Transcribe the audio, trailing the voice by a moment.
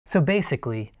So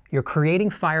basically, you're creating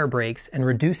fire breaks and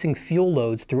reducing fuel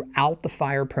loads throughout the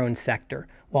fire-prone sector,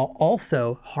 while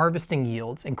also harvesting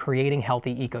yields and creating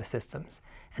healthy ecosystems.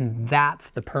 And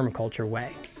that's the permaculture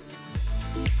way.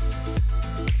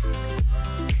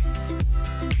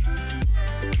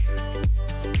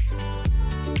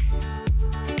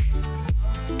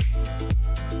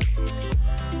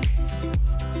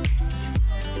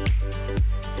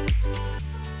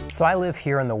 So I live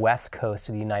here on the west coast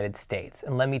of the United States,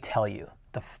 and let me tell you,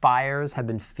 the fires have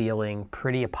been feeling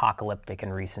pretty apocalyptic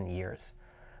in recent years.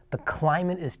 The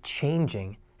climate is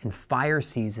changing and fire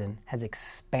season has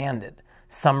expanded.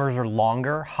 Summers are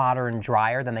longer, hotter, and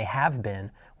drier than they have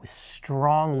been, with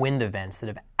strong wind events that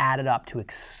have added up to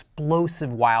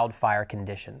explosive wildfire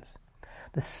conditions.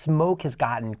 The smoke has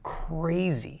gotten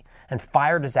crazy, and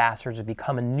fire disasters have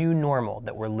become a new normal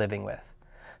that we're living with.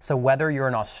 So whether you're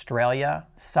in Australia,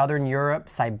 Southern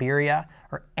Europe, Siberia,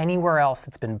 or anywhere else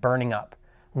that's been burning up,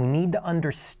 we need to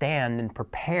understand and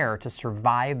prepare to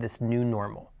survive this new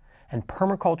normal. And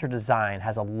permaculture design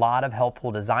has a lot of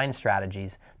helpful design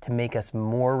strategies to make us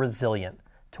more resilient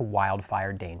to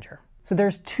wildfire danger. So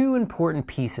there's two important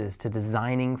pieces to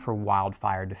designing for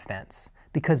wildfire defense.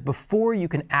 Because before you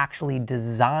can actually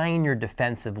design your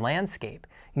defensive landscape,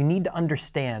 you need to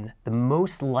understand the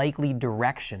most likely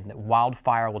direction that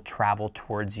wildfire will travel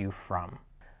towards you from.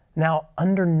 Now,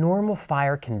 under normal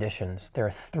fire conditions, there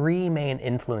are three main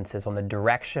influences on the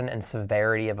direction and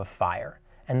severity of a fire,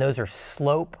 and those are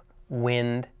slope,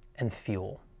 wind, and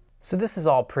fuel. So this is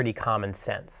all pretty common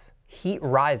sense. Heat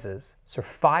rises, so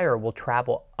fire will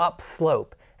travel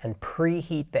upslope and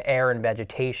preheat the air and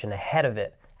vegetation ahead of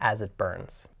it as it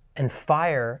burns. And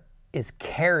fire is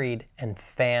carried and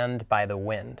fanned by the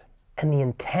wind. And the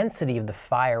intensity of the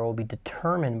fire will be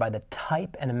determined by the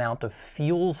type and amount of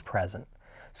fuels present.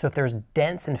 So if there's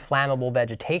dense and flammable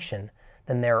vegetation,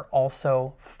 then there are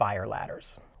also fire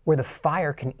ladders, where the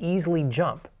fire can easily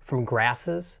jump from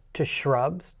grasses to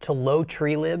shrubs to low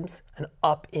tree limbs and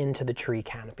up into the tree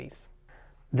canopies.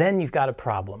 Then you've got a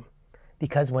problem,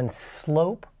 because when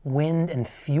slope, wind, and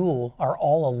fuel are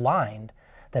all aligned,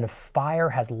 then a fire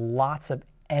has lots of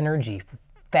energy for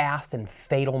fast and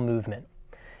fatal movement.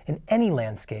 In any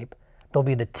landscape, there'll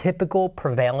be the typical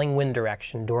prevailing wind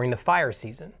direction during the fire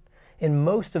season. In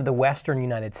most of the western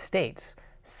United States,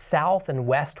 south and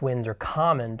west winds are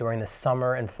common during the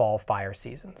summer and fall fire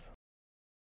seasons.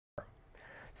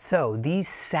 So these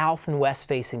south and west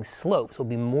facing slopes will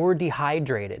be more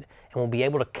dehydrated and will be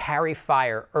able to carry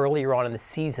fire earlier on in the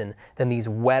season than these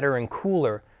wetter and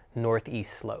cooler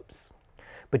northeast slopes.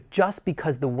 But just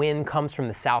because the wind comes from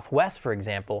the southwest, for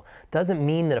example, doesn't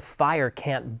mean that a fire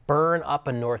can't burn up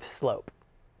a north slope.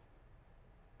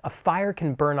 A fire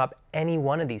can burn up any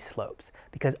one of these slopes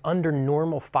because under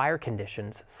normal fire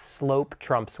conditions, slope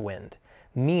trumps wind,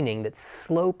 meaning that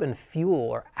slope and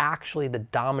fuel are actually the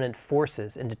dominant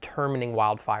forces in determining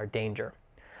wildfire danger.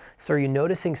 So are you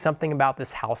noticing something about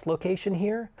this house location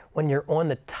here? When you're on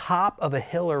the top of a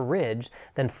hill or ridge,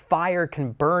 then fire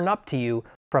can burn up to you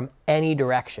from any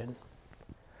direction.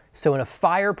 So in a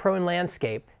fire-prone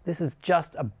landscape, this is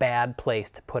just a bad place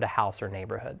to put a house or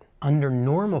neighborhood. Under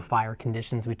normal fire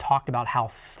conditions, we talked about how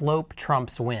slope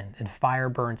trumps wind and fire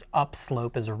burns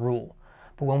upslope as a rule.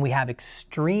 But when we have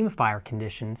extreme fire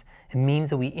conditions, it means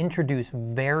that we introduce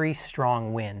very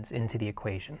strong winds into the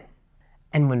equation.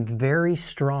 And when very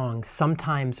strong,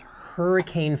 sometimes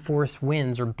hurricane-force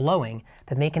winds are blowing,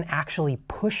 then they can actually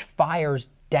push fires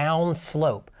down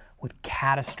slope with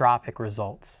catastrophic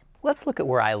results. Let's look at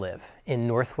where I live, in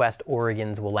Northwest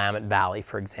Oregon's Willamette Valley,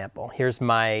 for example. Here's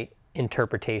my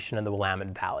interpretation of the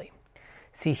Willamette Valley.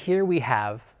 See, here we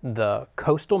have the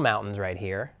coastal mountains right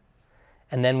here,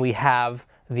 and then we have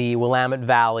the Willamette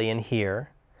Valley in here,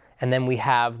 and then we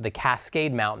have the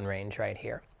Cascade Mountain Range right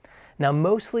here. Now,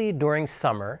 mostly during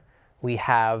summer, we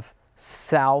have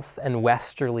south and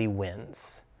westerly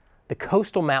winds. The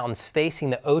coastal mountains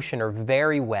facing the ocean are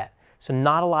very wet, so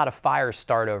not a lot of fires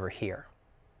start over here.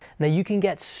 Now you can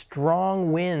get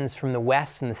strong winds from the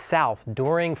west and the south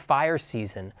during fire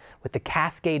season, with the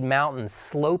Cascade Mountains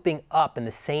sloping up in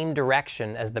the same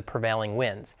direction as the prevailing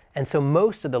winds. And so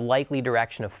most of the likely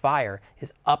direction of fire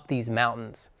is up these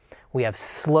mountains. We have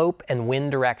slope and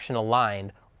wind direction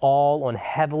aligned, all on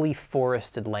heavily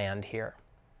forested land here.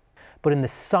 But in the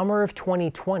summer of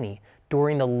 2020,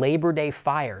 during the Labor Day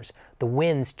fires, the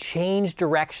winds changed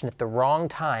direction at the wrong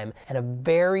time, and a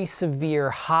very severe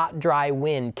hot, dry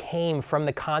wind came from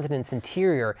the continent's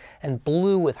interior and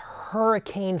blew with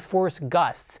hurricane-force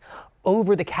gusts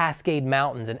over the Cascade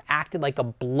Mountains and acted like a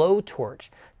blowtorch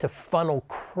to funnel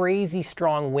crazy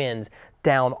strong winds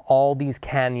down all these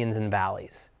canyons and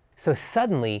valleys. So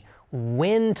suddenly,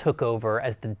 wind took over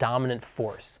as the dominant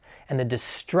force, and the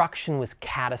destruction was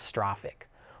catastrophic.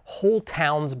 Whole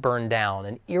towns burned down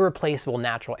and irreplaceable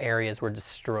natural areas were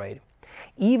destroyed.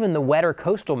 Even the wetter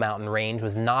coastal mountain range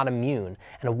was not immune,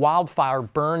 and a wildfire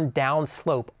burned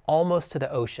downslope almost to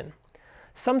the ocean.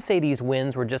 Some say these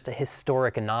winds were just a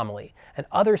historic anomaly, and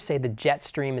others say the jet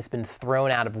stream has been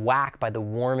thrown out of whack by the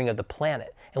warming of the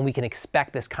planet, and we can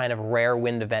expect this kind of rare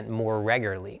wind event more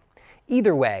regularly.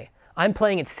 Either way, I'm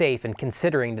playing it safe and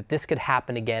considering that this could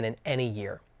happen again in any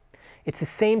year. It's the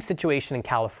same situation in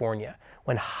California,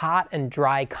 when hot and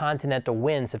dry continental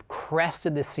winds have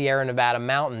crested the Sierra Nevada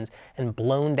mountains and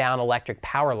blown down electric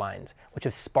power lines, which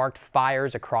have sparked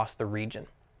fires across the region.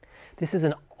 This is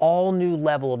an all-new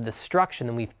level of destruction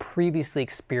than we've previously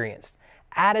experienced,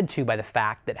 added to by the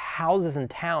fact that houses and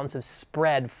towns have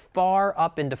spread far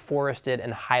up into forested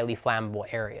and highly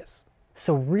flammable areas.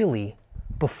 So really,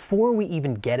 before we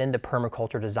even get into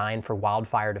permaculture design for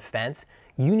wildfire defense,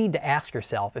 you need to ask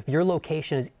yourself if your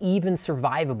location is even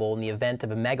survivable in the event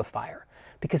of a megafire,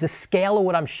 because the scale of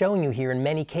what I'm showing you here in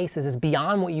many cases is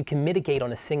beyond what you can mitigate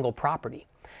on a single property.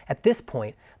 At this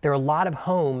point, there are a lot of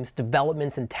homes,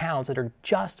 developments, and towns that are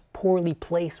just poorly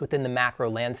placed within the macro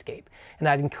landscape, and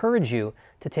I'd encourage you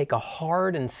to take a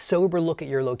hard and sober look at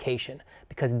your location,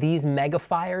 because these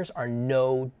megafires are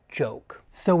no joke.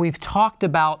 So we've talked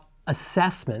about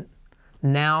assessment.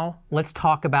 Now let's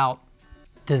talk about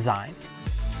design.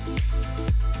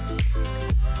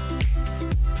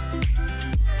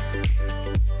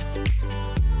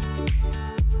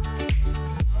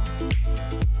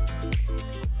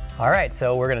 All right,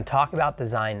 so we're going to talk about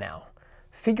design now.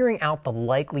 Figuring out the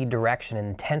likely direction and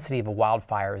intensity of a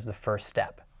wildfire is the first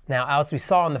step. Now, as we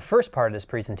saw in the first part of this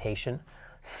presentation,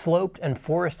 sloped and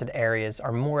forested areas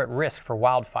are more at risk for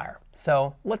wildfire.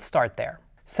 So let's start there.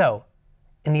 So,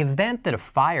 in the event that a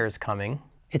fire is coming,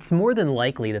 it's more than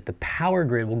likely that the power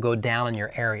grid will go down in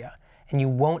your area, and you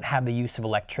won't have the use of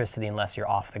electricity unless you're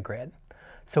off the grid.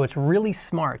 So it's really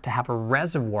smart to have a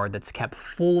reservoir that's kept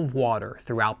full of water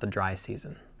throughout the dry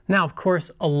season. Now, of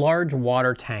course, a large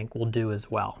water tank will do as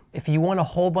well. If you want a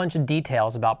whole bunch of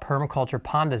details about permaculture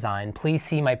pond design, please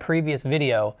see my previous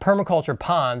video, Permaculture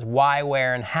Ponds, Why,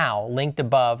 Where, and How, linked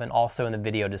above and also in the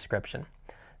video description.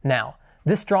 Now,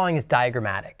 this drawing is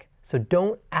diagrammatic, so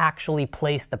don't actually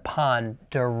place the pond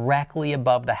directly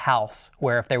above the house,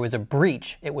 where if there was a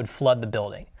breach, it would flood the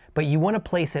building. But you want to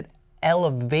place it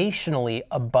elevationally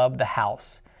above the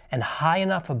house, and high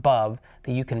enough above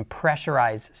that you can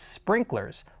pressurize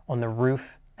sprinklers on the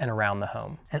roof and around the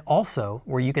home. And also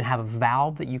where you can have a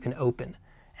valve that you can open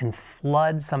and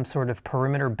flood some sort of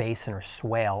perimeter basin or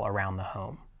swale around the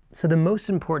home. So the most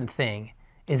important thing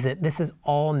is that this is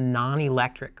all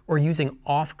non-electric or using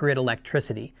off-grid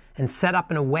electricity and set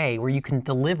up in a way where you can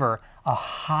deliver a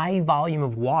high volume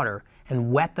of water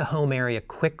and wet the home area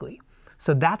quickly.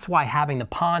 So that's why having the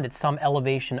pond at some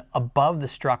elevation above the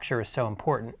structure is so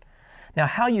important. Now,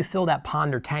 how you fill that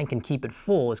pond or tank and keep it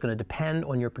full is going to depend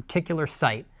on your particular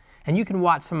site, and you can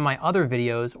watch some of my other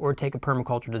videos or take a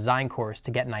permaculture design course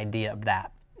to get an idea of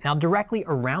that. Now, directly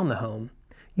around the home,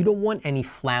 you don't want any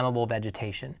flammable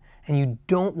vegetation, and you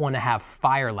don't want to have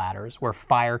fire ladders where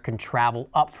fire can travel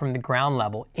up from the ground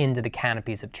level into the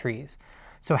canopies of trees.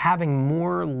 So having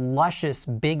more luscious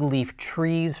big leaf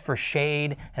trees for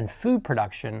shade and food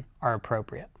production are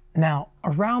appropriate. Now,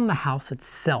 around the house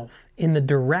itself, in the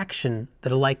direction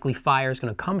that a likely fire is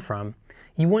going to come from,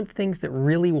 you want things that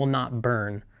really will not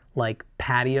burn, like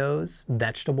patios,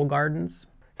 vegetable gardens.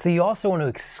 So you also want to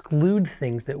exclude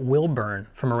things that will burn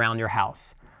from around your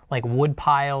house, like wood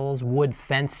piles, wood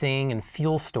fencing, and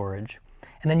fuel storage.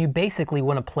 And then you basically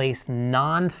want to place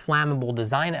non-flammable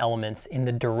design elements in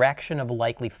the direction of a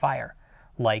likely fire,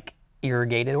 like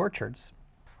irrigated orchards,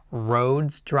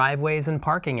 roads, driveways, and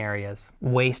parking areas,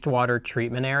 wastewater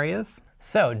treatment areas.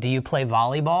 So, do you play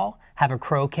volleyball, have a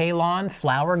croquet lawn,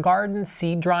 flower garden,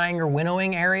 seed drying, or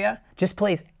winnowing area? Just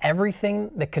place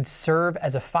everything that could serve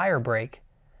as a fire break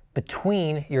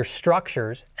between your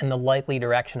structures and the likely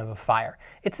direction of a fire.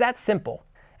 It's that simple.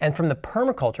 And from the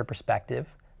permaculture perspective,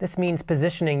 this means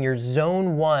positioning your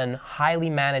Zone 1 highly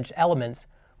managed elements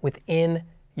within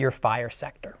your fire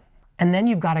sector. And then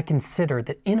you've got to consider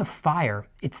that in a fire,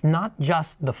 it's not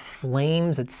just the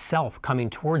flames itself coming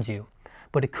towards you,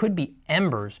 but it could be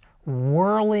embers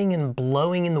whirling and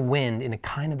blowing in the wind in a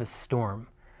kind of a storm.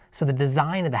 So the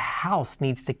design of the house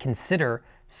needs to consider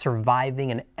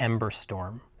surviving an ember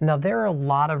storm. Now, there are a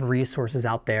lot of resources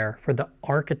out there for the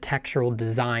architectural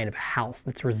design of a house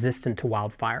that's resistant to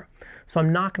wildfire. So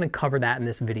I'm not going to cover that in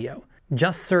this video.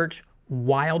 Just search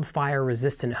wildfire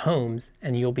resistant homes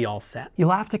and you'll be all set.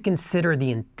 You'll have to consider the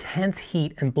intense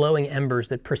heat and blowing embers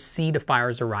that precede a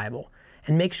fire's arrival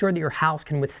and make sure that your house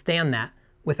can withstand that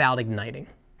without igniting.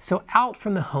 So out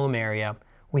from the home area,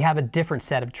 we have a different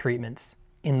set of treatments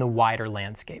in the wider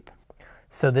landscape.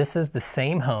 So this is the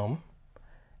same home,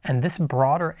 and this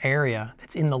broader area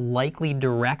that's in the likely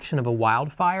direction of a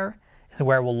wildfire is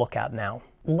where we'll look at now.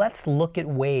 Let's look at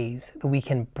ways that we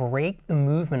can break the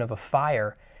movement of a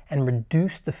fire and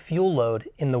reduce the fuel load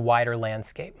in the wider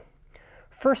landscape.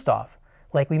 First off,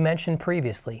 like we mentioned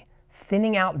previously,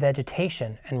 thinning out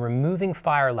vegetation and removing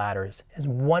fire ladders is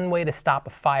one way to stop a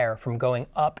fire from going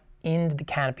up into the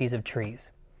canopies of trees.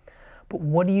 But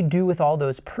what do you do with all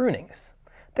those prunings?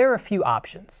 There are a few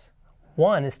options.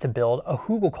 One is to build a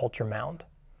hugelkultur mound.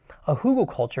 A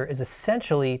hugelkultur is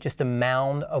essentially just a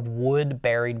mound of wood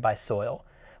buried by soil,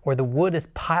 where the wood is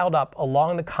piled up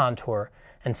along the contour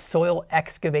and soil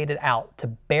excavated out to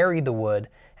bury the wood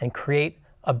and create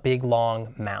a big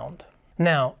long mound.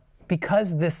 Now,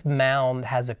 because this mound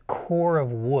has a core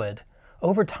of wood,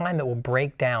 over time it will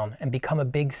break down and become a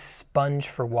big sponge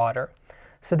for water.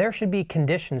 So there should be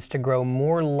conditions to grow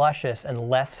more luscious and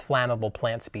less flammable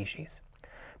plant species.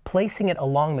 Placing it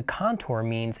along the contour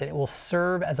means that it will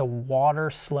serve as a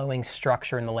water-slowing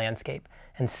structure in the landscape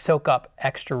and soak up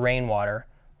extra rainwater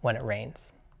when it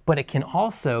rains. But it can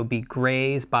also be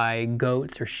grazed by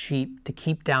goats or sheep to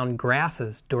keep down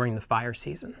grasses during the fire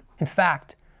season. In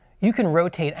fact, you can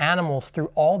rotate animals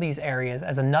through all these areas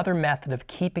as another method of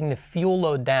keeping the fuel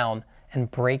load down and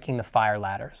breaking the fire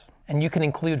ladders. And you can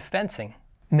include fencing.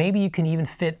 Maybe you can even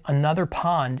fit another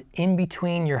pond in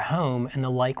between your home and the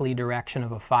likely direction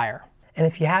of a fire. And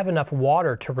if you have enough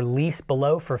water to release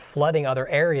below for flooding other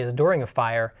areas during a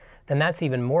fire, then that's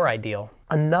even more ideal.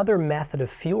 Another method of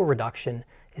fuel reduction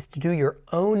is to do your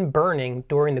own burning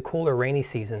during the cooler rainy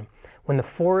season when the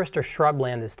forest or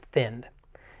shrubland is thinned,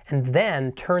 and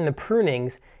then turn the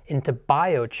prunings into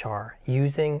biochar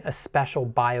using a special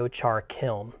biochar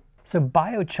kiln. So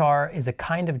biochar is a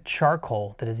kind of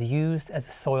charcoal that is used as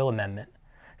a soil amendment.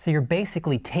 So you're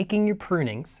basically taking your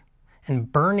prunings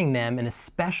and burning them in a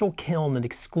special kiln that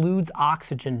excludes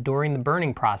oxygen during the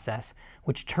burning process,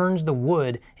 which turns the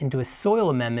wood into a soil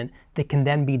amendment that can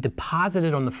then be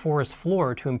deposited on the forest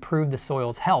floor to improve the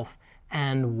soil's health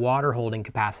and water holding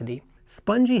capacity.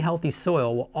 Spongy, healthy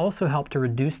soil will also help to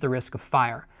reduce the risk of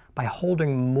fire by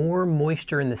holding more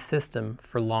moisture in the system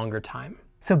for longer time.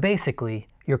 So basically,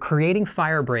 you're creating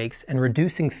fire breaks and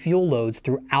reducing fuel loads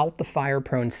throughout the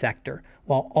fire-prone sector,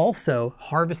 while also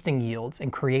harvesting yields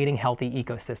and creating healthy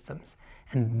ecosystems.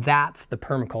 And that's the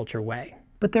permaculture way.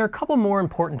 But there are a couple more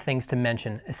important things to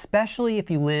mention, especially if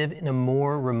you live in a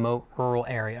more remote rural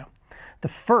area. The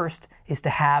first is to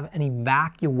have an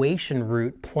evacuation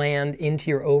route planned into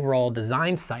your overall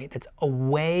design site that's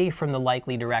away from the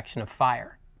likely direction of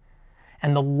fire.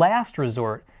 And the last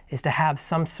resort is to have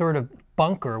some sort of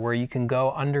bunker where you can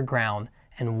go underground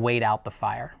and wait out the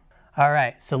fire. All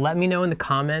right, so let me know in the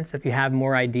comments if you have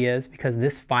more ideas, because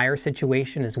this fire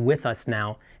situation is with us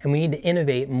now and we need to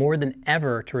innovate more than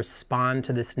ever to respond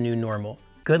to this new normal.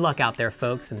 Good luck out there,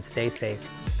 folks, and stay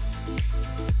safe.